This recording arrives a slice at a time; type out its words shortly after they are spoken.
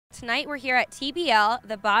tonight we're here at TBL,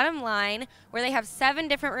 the Bottom Line, where they have 7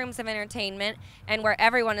 different rooms of entertainment and where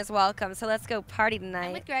everyone is welcome. So let's go party tonight.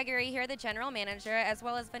 I'm with Gregory here, the general manager, as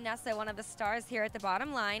well as Vanessa, one of the stars here at the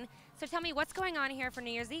Bottom Line. So tell me, what's going on here for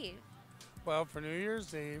New Year's Eve? Well, for New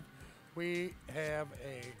Year's Eve, we have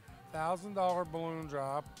a $1,000 balloon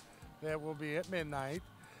drop that will be at midnight,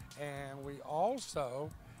 and we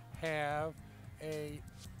also have a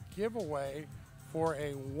giveaway for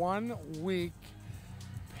a 1-week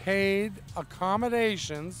paid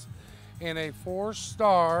accommodations in a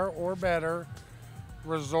 4-star or better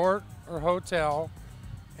resort or hotel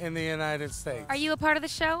in the United States. Are you a part of the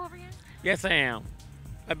show over here? Yes, I am.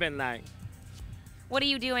 I've been nice. What are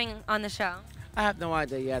you doing on the show? I have no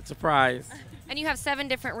idea yet. Surprise. And you have 7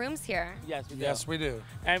 different rooms here. Yes, we do. Yes, we do.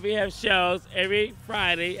 And we have shows every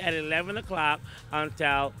Friday at 11 o'clock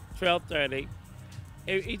until 12:30,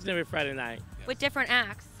 each and every Friday night. With different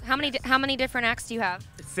acts. How many different acts do you have?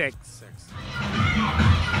 6.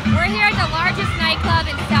 We're here at the largest nightclub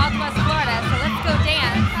in Southwest Florida, so let's go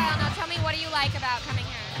dance. Now tell me, what do you like about coming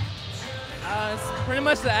here? It's pretty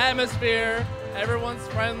much the atmosphere. Everyone's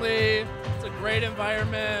friendly. It's a great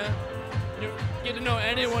environment. You get to know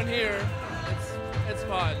anyone here. It's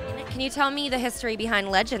fun. Can you tell me the history behind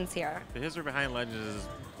Legends here? The history behind Legends is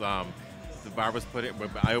the bar was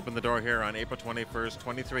I opened the door here on April 21st,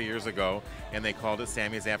 23 years ago, and they called it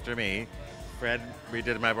Sammy's after me. Fred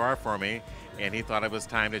redid my bar for me, and he thought it was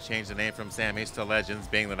time to change the name from Sammy's to Legends,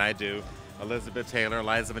 being that I do Elizabeth Taylor,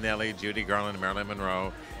 Liza Minnelli, Judy Garland, and Marilyn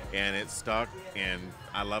Monroe, and it stuck, and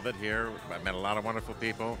I love it here. I met a lot of wonderful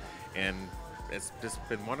people, and it's just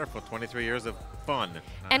been wonderful, 23 years of fun.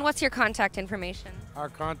 And what's your contact information? Our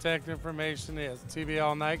contact information is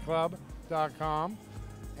tblnightclub.com,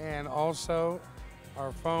 and also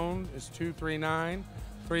our phone is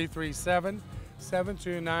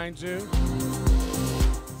 239-337-7292.